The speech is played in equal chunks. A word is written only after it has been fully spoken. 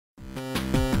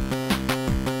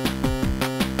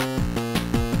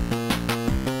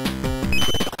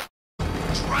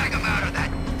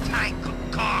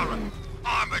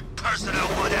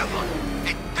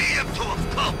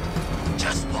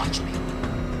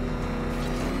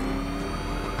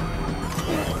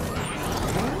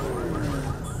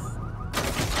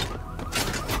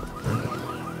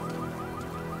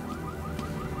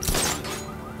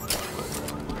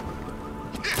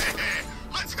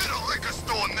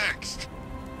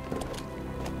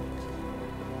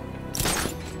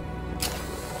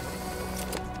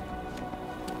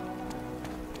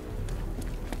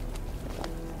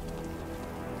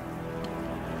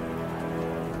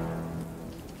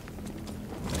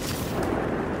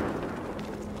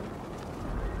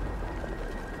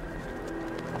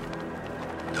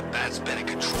Dad's been in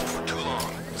control for too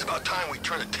long. It's about time we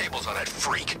turn the tables on that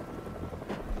freak.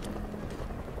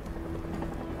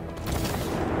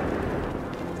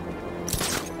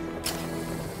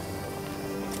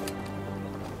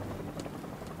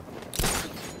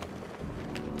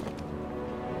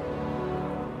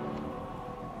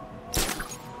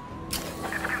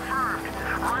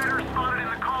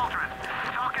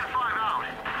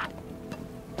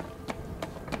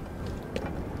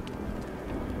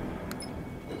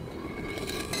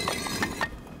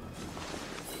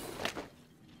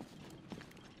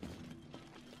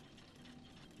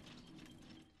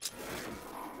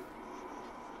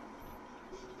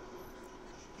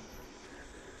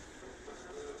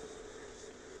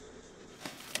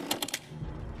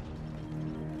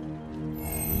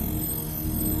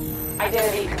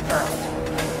 Identity confirmed.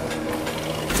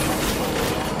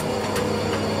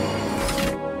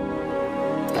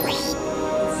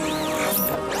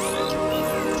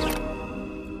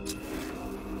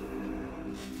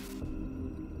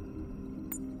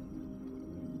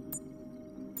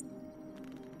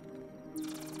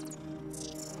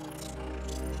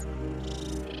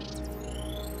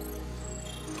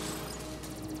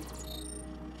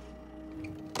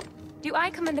 Do I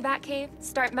come in the Batcave,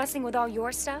 start messing with all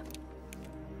your stuff?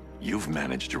 You've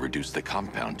managed to reduce the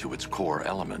compound to its core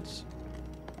elements.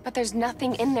 But there's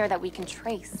nothing in there that we can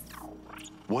trace.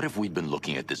 What if we'd been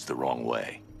looking at this the wrong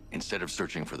way? Instead of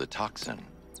searching for the toxin,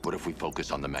 what if we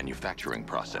focus on the manufacturing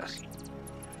process?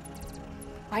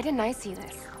 Why didn't I see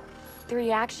this? The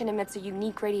reaction emits a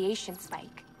unique radiation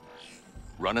spike.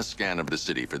 Run a scan of the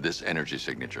city for this energy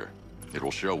signature. It will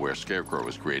show where Scarecrow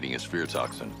is creating his fear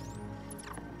toxin.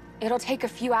 It'll take a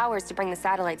few hours to bring the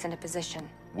satellites into position.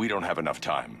 We don't have enough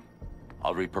time.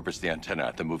 I'll repurpose the antenna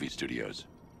at the movie studios.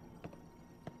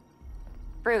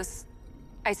 Bruce,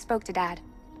 I spoke to Dad.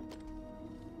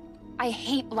 I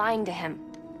hate lying to him.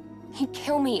 He'd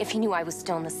kill me if he knew I was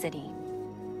still in the city.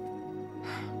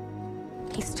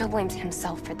 He still blames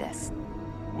himself for this.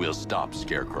 We'll stop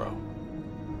Scarecrow.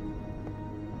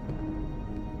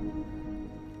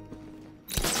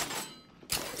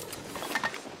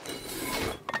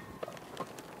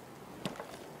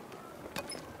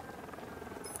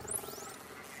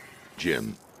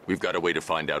 Jim, we've got a way to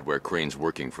find out where Crane's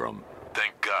working from.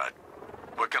 Thank God.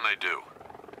 What can I do?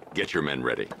 Get your men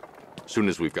ready. Soon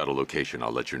as we've got a location,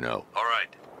 I'll let you know. All right.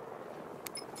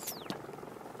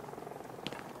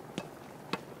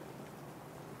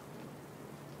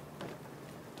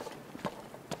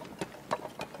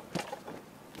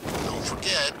 Don't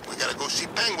forget, we gotta go see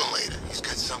Penguin later. He's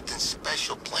got something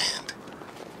special planned.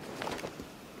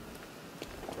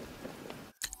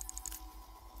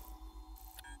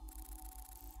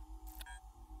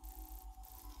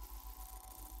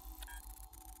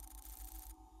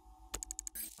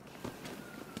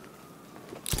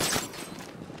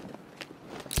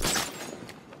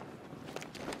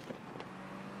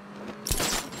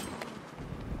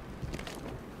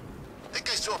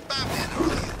 I saw Batman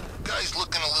earlier. Guy's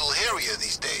looking a little hairier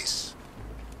these days.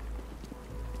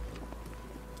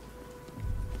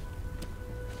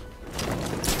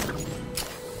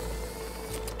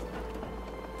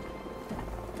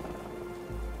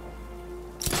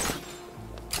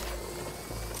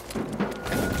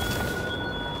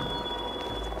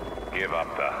 Give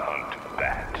up the hunt,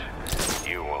 Bat.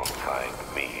 You won't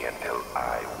find me until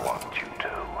I want you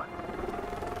to.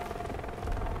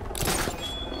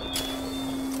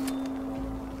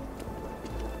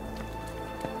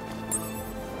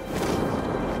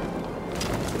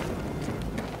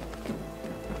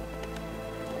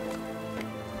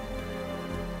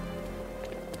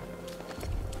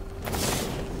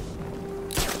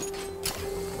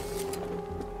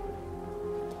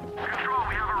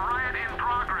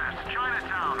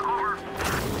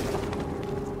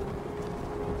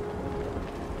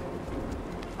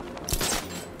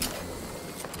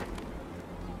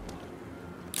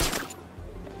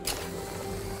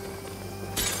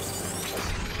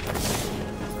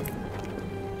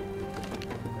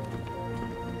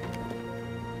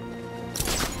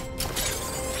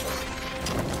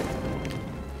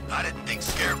 I didn't think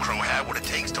Scarecrow had what it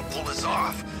takes to pull this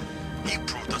off. He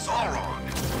proved us all wrong.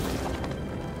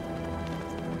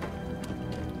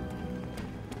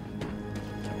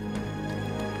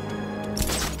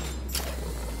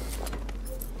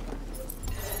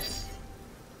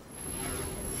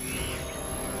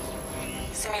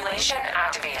 Simulation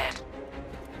activated.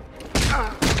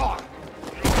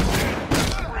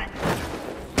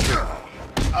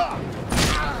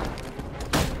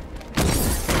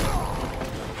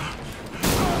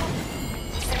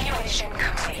 Simulation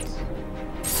complete.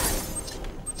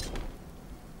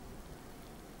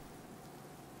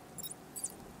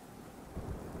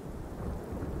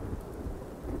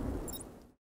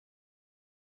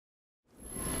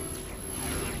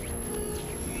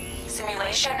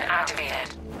 Simulation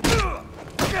activated.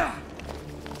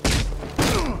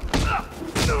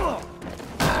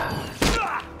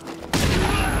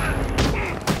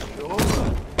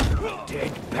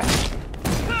 Dead bat.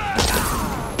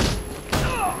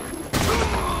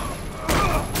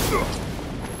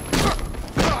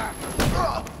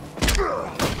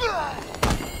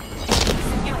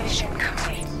 Simulation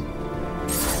complete.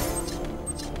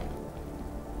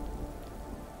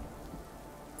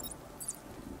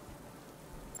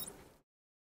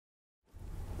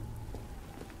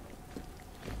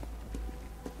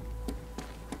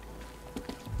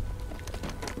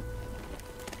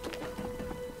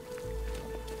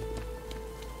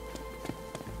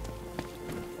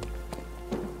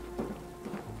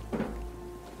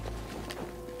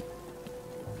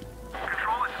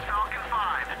 Control, this is Falcon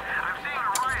 5. I'm seeing a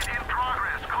riot in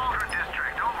progress. Cauldron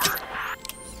District, over.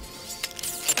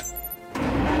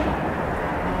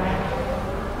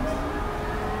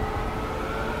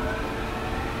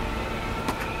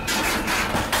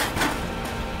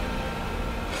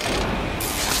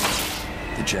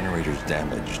 The generator's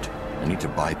damaged. I need to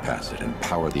bypass it and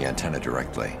power the antenna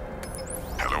directly.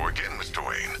 Hello again, Mr.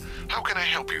 Wayne. How can I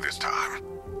help you this time?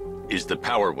 Is the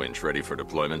power winch ready for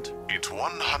deployment? It's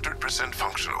 100%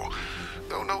 functional,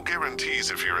 though no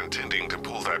guarantees if you're intending to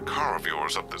pull that car of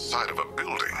yours up the side of a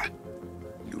building.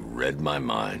 You read my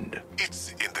mind.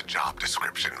 It's in the job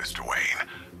description, Mr. Wayne.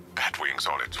 Batwing's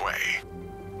on its way.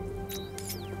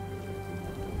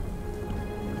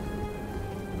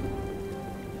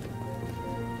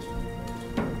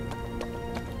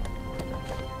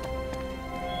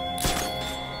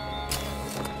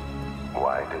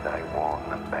 Why did I warn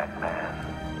them, Batman?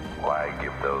 Why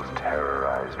give those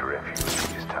terrorized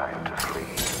refugees time to flee?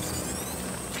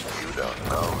 You don't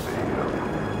know, do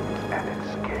you? And it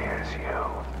scares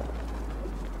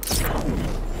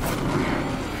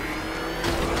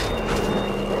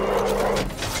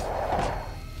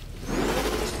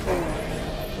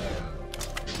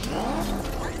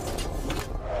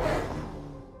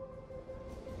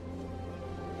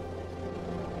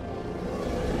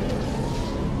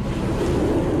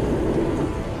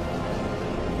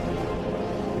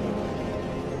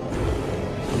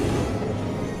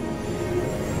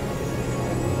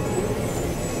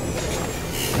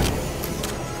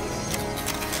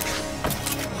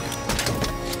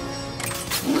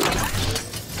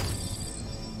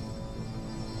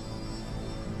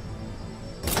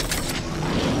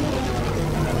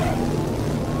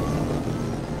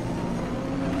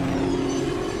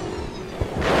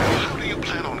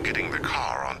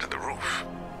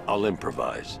I'll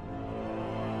improvise.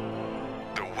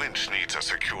 The winch needs a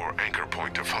secure anchor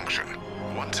point to function.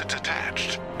 Once it's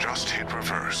attached, just hit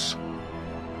reverse.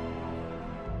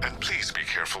 And please be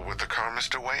careful with the car,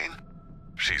 Mr. Wayne.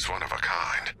 She's one of a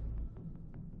kind.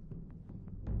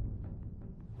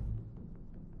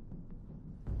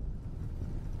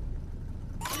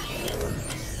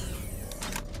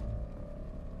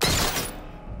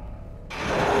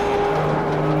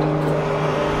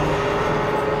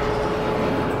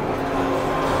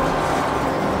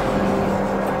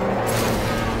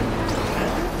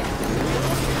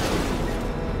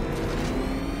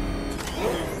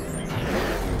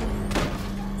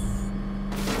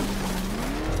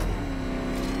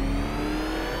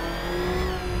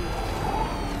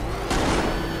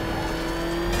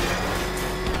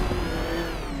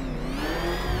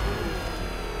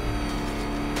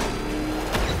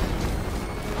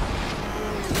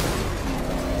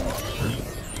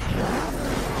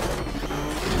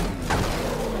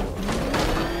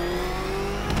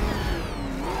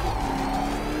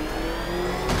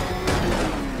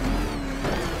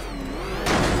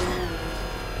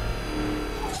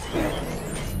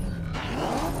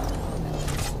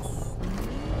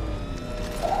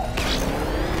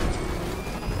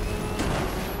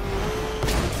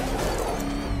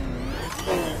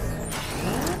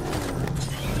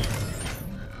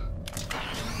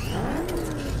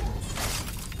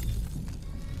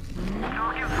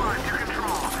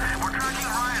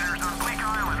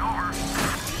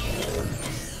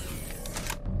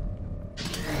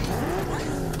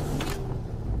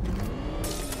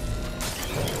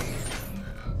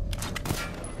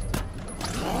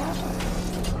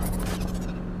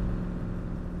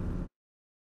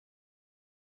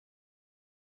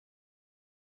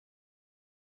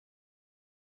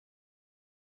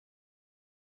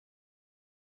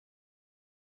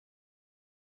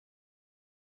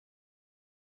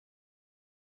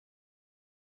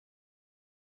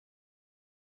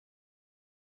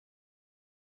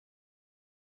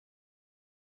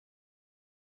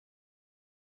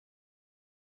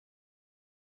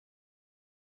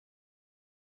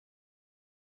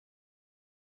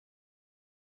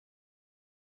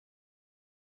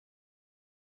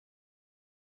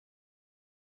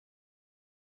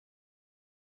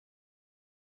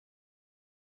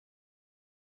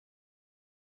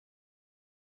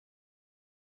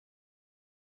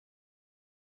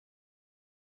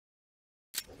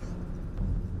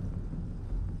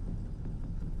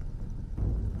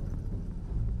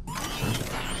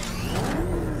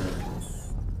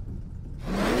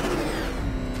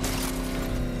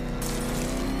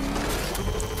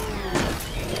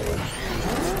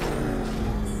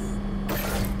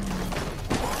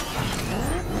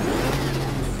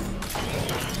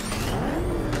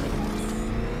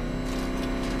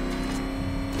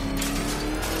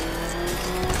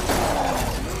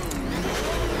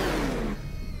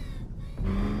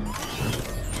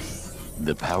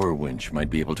 The power winch might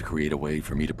be able to create a way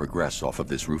for me to progress off of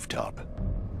this rooftop.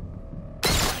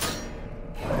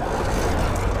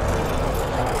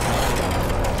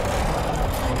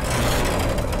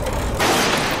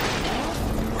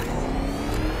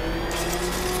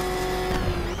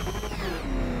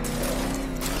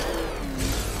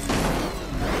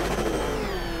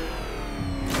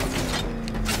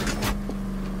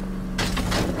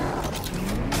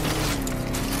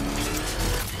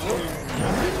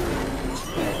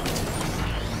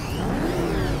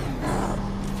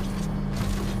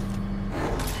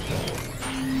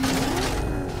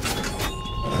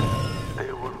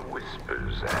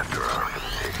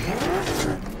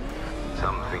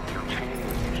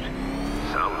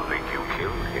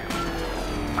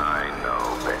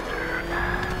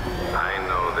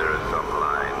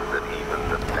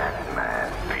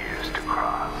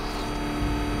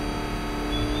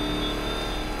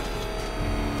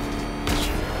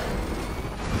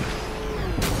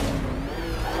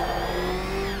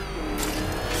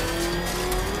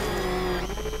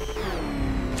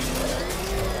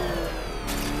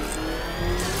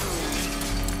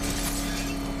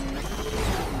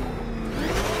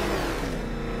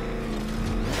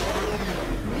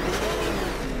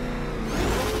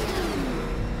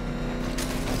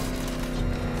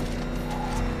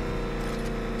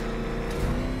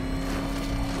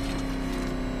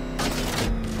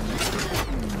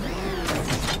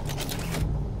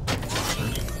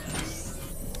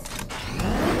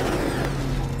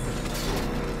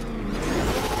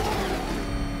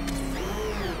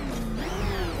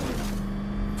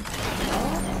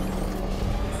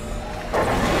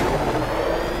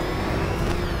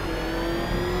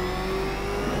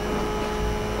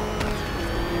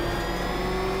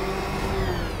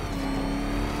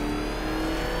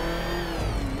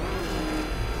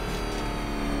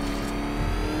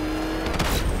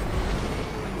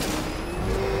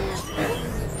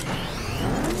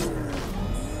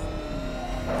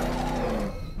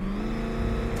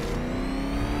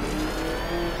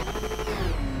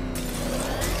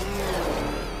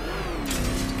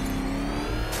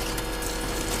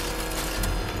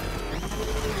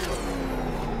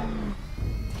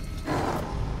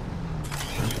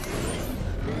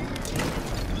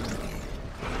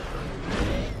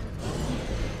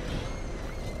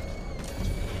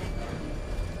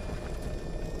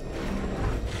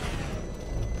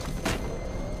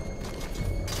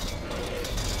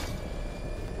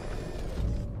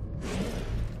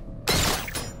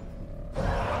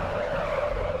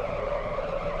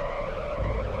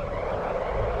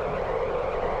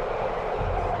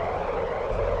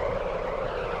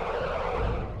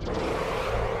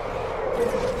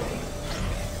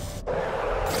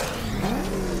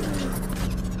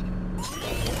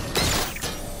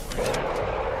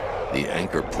 The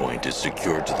anchor point is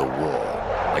secured to the wall.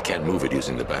 I can't move it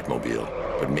using the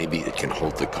Batmobile, but maybe it can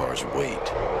hold the car's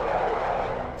weight.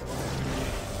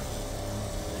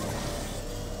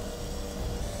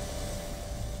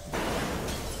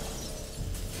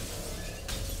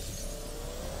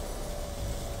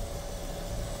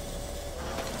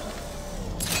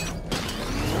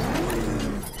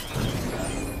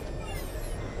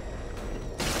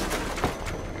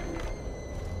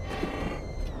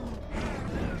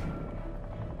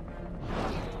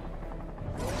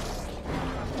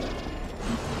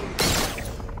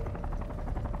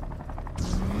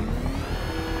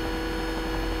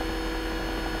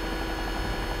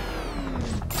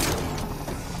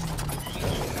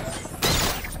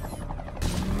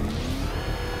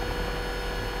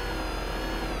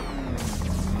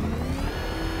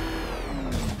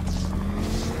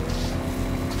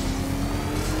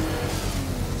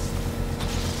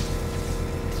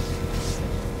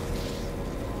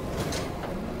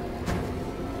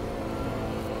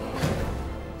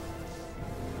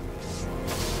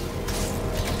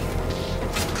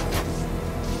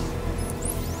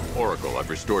 Oracle, I've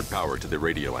restored power to the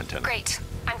radio antenna. Great.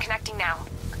 I'm connecting now.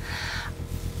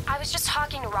 I was just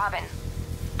talking to Robin.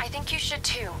 I think you should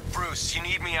too. Bruce, you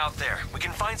need me out there. We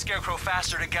can find Scarecrow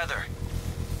faster together.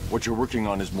 What you're working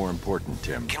on is more important,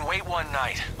 Tim. Can wait one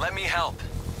night. Let me help.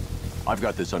 I've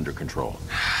got this under control.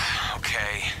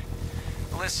 Okay.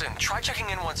 Listen, try checking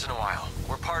in once in a while.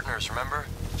 We're partners, remember?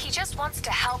 He just wants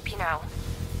to help, you know.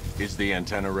 Is the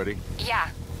antenna ready? Yeah,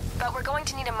 but we're going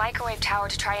to need a microwave tower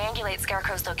to triangulate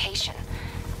Scarecrow's location.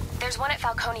 There's one at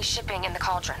Falcone's shipping in the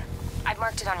Cauldron. I've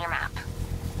marked it on your map.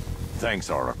 Thanks,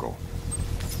 Oracle.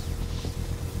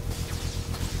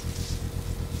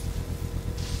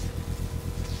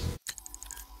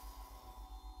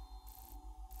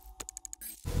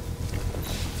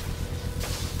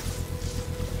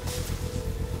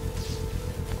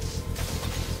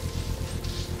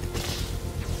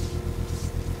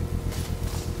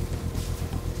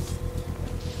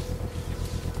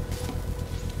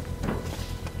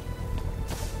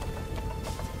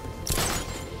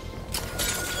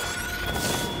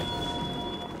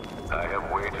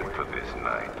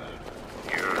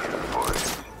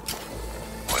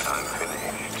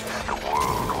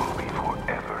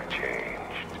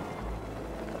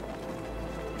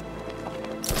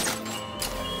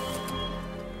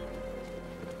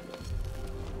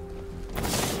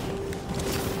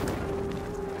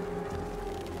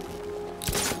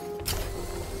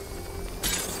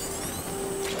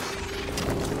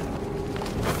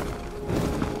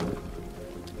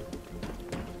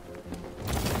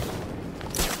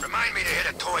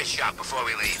 out before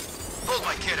we leave. Told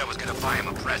my kid I was gonna buy him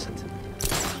a present.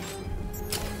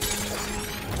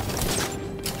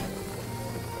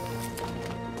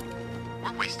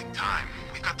 We're wasting time.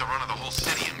 We've got the run of the whole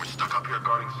city and we're stuck up here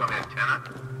guarding some antenna.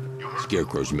 You heard?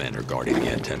 Scarecrow's men are guarding the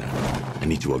antenna. I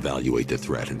need to evaluate the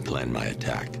threat and plan my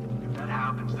attack. If that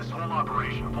happens, this whole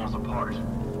operation falls apart.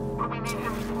 What do we need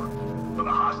him for? For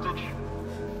the hostage?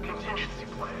 Contingency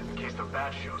plan in case the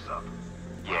bat shows up.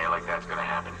 Yeah, like that's gonna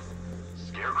happen.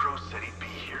 Scarecrow said he'd be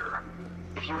here.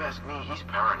 If you ask me, he's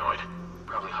paranoid.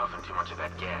 Probably huffing too much of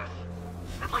that gas.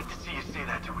 I'd like to see you say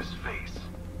that to his face.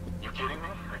 You kidding me?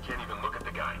 I can't even look at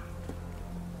the guy.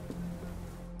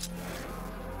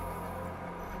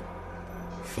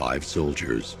 5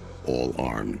 soldiers, all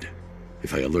armed.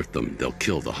 If I alert them, they'll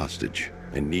kill the hostage.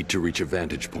 I need to reach a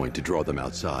vantage point to draw them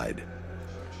outside.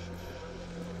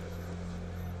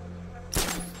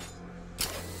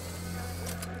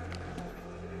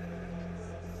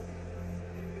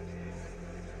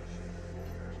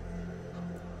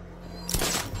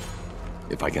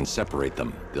 If I can separate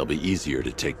them, they'll be easier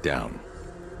to take down.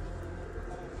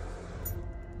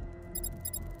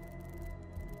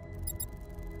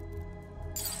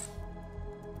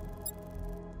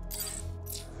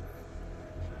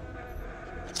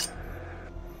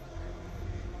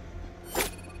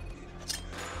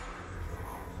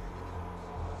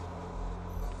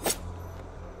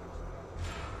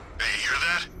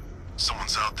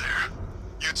 Someone's out there.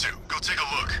 You two, go take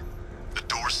a look. The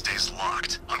door stays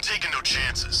locked. I'm taking no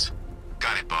chances.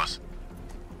 Got it, boss.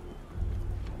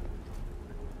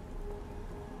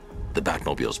 The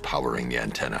Batmobile's powering the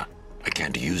antenna. I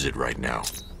can't use it right now.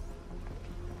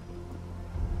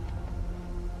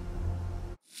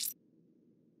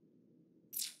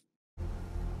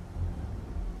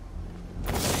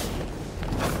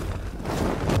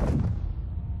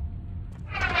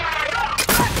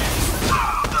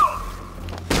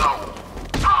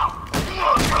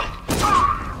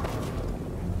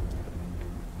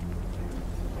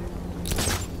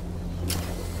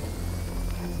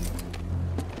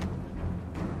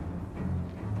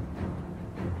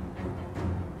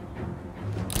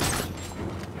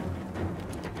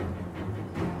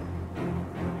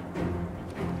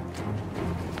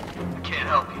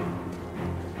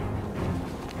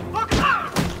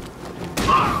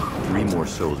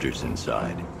 Soldiers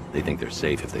inside. They think they're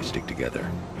safe if they stick together.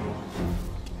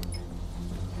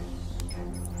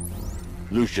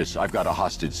 Lucius, I've got a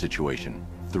hostage situation.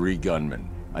 3 gunmen.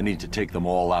 I need to take them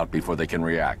all out before they can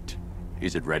react.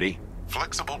 Is it ready?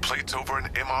 Flexible plates over an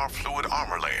MR fluid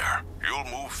armor layer. You'll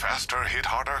move faster, hit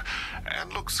harder,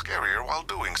 and look scarier while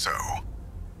doing so.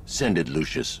 Send it,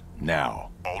 Lucius. Now.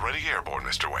 Already airborne,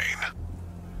 Mr. Wayne.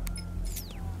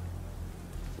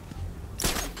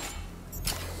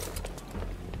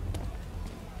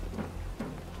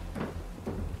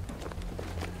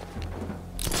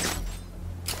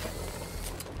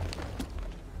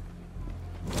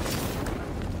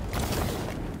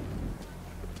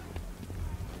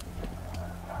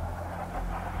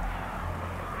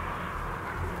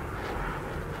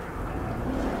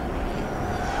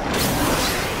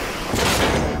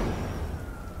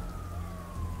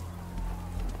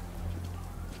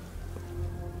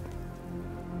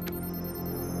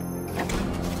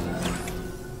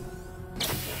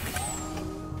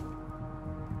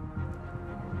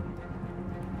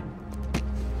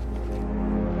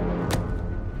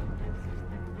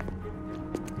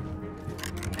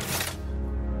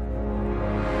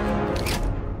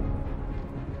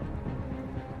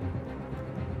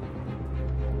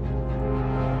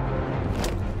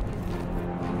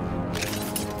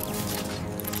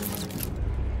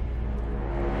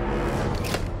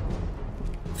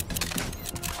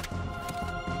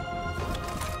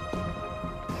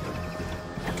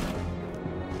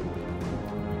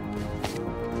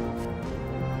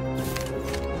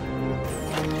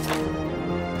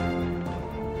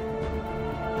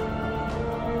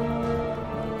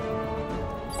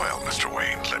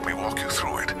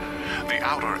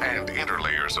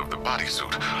 Of the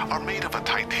bodysuit are made of a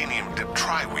titanium dip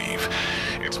tri-weave.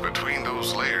 It's between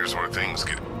those layers where things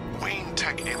get... Wayne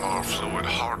Tech MR fluid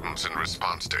hardens in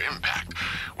response to impact.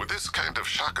 With this kind of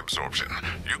shock absorption,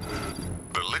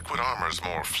 the liquid armor's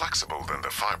more flexible than the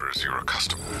fibers you're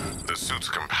accustomed. The suit's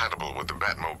compatible with the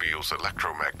Batmobile's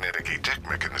electromagnetic eject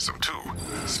mechanism too.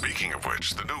 Speaking of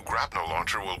which, the new grapnel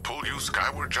launcher will pull you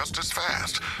skyward just as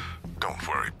fast. Don't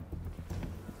worry.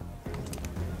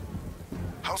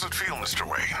 How's it feel, Mr.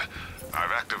 Wayne?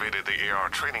 I've activated the AR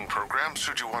training program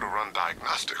should you want to run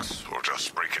diagnostics, or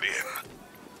just break it in.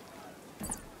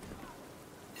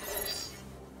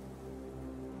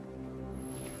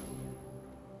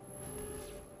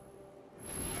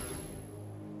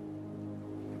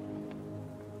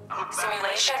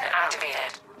 Simulation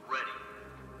activated. Ready.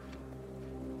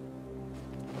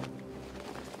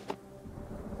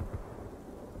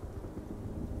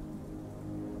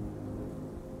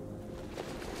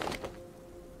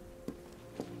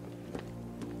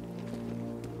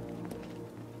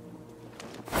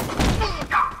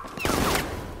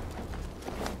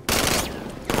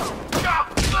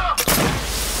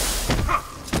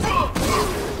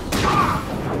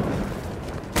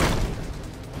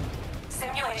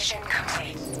 Simulation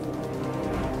complete.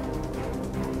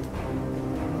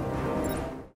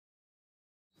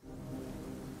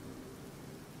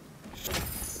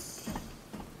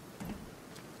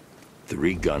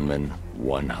 Three gunmen,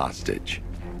 one hostage.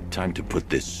 Time to put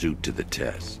this suit to the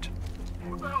test.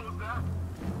 What the hell was that?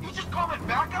 He just called it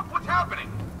backup? What's happening?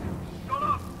 Shut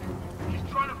up. He's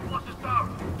trying to flush us out.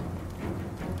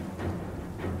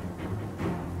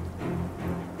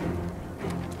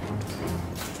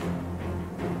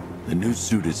 The new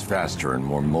suit is faster and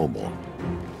more mobile.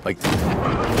 Like...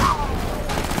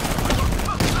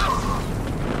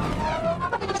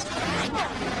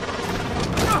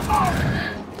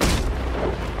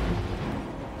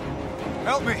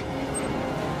 Help me!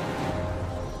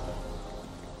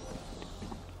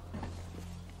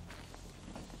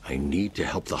 I need to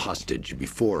help the hostage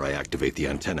before I activate the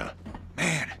antenna.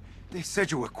 Man, they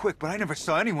said you were quick, but I never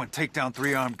saw anyone take down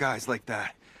three armed guys like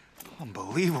that.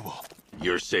 Unbelievable.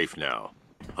 You're safe now.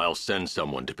 I'll send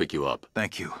someone to pick you up.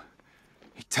 Thank you.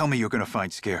 Hey, tell me you're gonna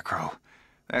find Scarecrow.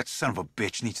 That son of a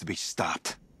bitch needs to be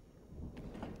stopped.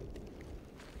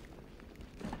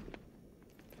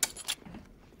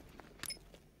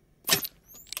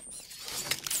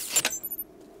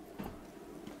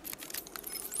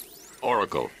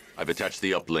 Oracle, I've attached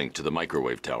the uplink to the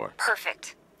microwave tower.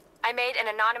 Perfect. I made an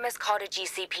anonymous call to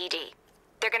GCPD.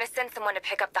 They're gonna send someone to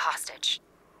pick up the hostage.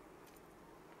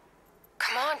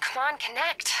 Come on,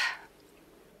 connect.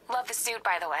 Love the suit,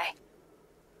 by the way.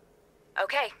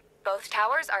 Okay, both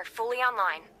towers are fully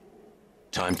online.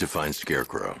 Time to find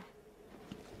Scarecrow.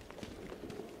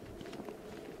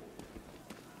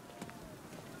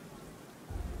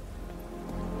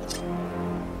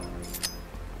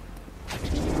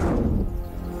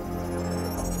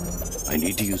 I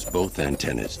need to use both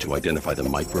antennas to identify the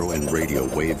micro and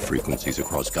radio wave frequencies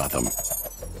across Gotham.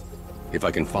 If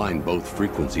I can find both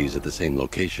frequencies at the same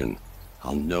location,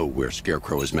 I'll know where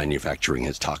Scarecrow is manufacturing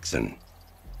his toxin.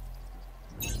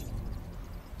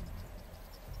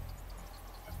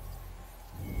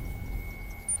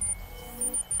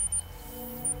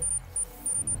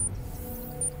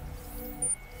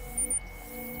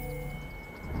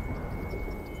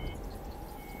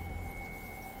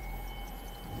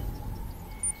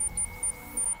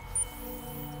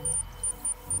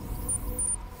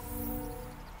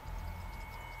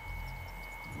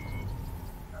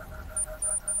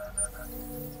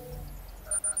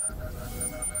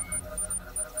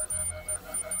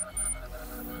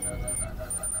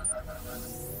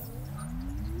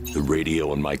 The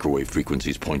radio and microwave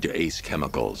frequencies point to Ace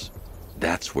Chemicals.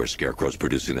 That's where Scarecrow's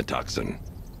producing the toxin.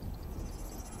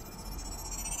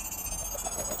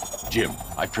 Jim,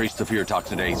 I've traced the fear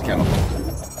toxin to Ace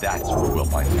Chemicals. That's where we'll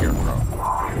find Scarecrow.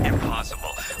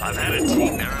 Impossible. I've had a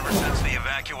team there ever since the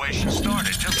evacuation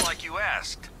started, just like you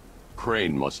asked.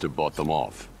 Crane must have bought them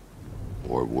off.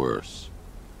 Or worse.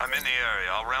 I'm in the area.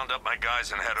 I'll round up my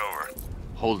guys and head over.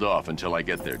 Hold off until I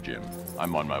get there, Jim.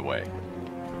 I'm on my way.